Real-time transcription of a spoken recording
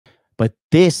But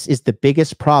this is the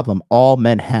biggest problem all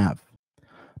men have.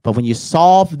 But when you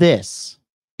solve this,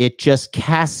 it just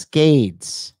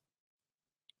cascades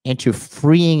into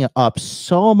freeing up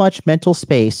so much mental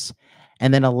space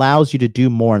and then allows you to do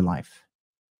more in life.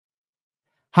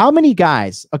 How many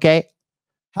guys, okay?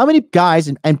 How many guys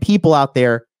and people out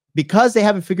there, because they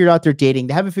haven't figured out their dating,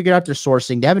 they haven't figured out their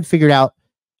sourcing, they haven't figured out,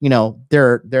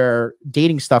 their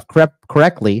dating stuff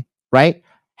correctly, right?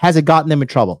 Has it gotten them in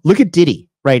trouble? Look at Diddy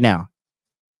right now.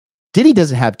 Diddy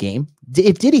doesn't have game.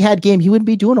 If Diddy had game, he wouldn't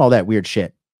be doing all that weird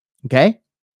shit. Okay.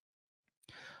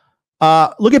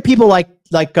 Look at people like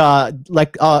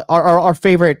our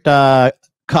favorite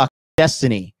cuck,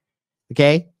 Destiny.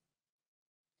 Okay.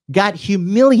 Got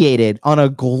humiliated on a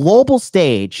global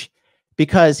stage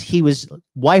because he was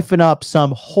wifing up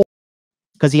some whole,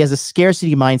 because he has a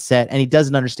scarcity mindset and he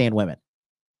doesn't understand women.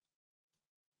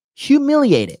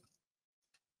 Humiliated.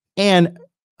 And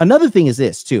another thing is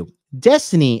this too.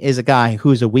 Destiny is a guy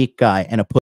who's a weak guy and a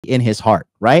pussy in his heart,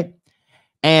 right?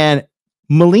 And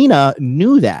Melina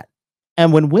knew that.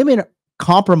 And when women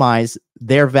compromise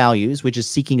their values, which is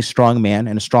seeking a strong man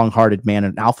and a strong-hearted man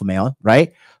and an alpha male,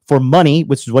 right? For money,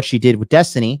 which is what she did with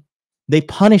Destiny, they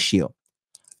punish you.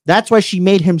 That's why she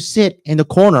made him sit in the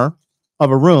corner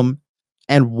of a room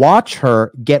and watch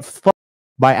her get fucked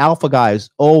by alpha guys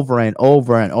over and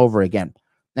over and over again.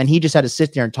 And he just had to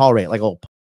sit there and tolerate it. Like, oh,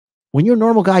 when you're a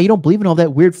normal guy, you don't believe in all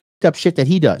that weird fucked up shit that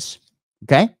he does.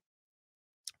 Okay?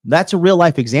 That's a real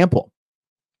life example.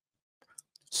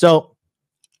 So,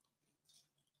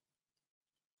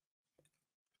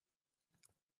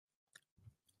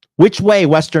 which way,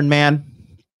 Western man?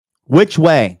 Which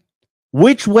way?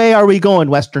 Which way are we going,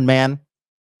 Western man?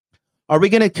 Are we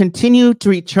going to continue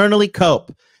to eternally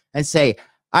cope and say,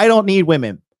 I don't need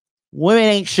women. Women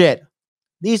ain't shit.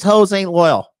 These hoes ain't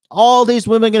loyal. All these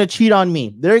women are going to cheat on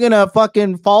me. They're going to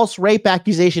fucking false rape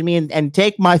accusation me and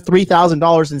take my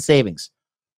 $3,000 in savings.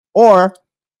 Or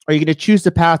are you going to choose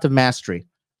the path of mastery?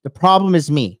 The problem is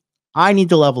me. I need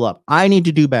to level up. I need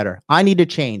to do better. I need to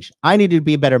change. I need to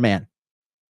be a better man.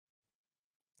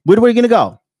 Where are we going to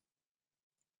go?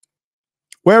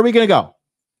 Where are we going to go?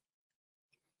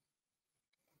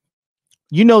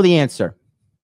 You know the answer.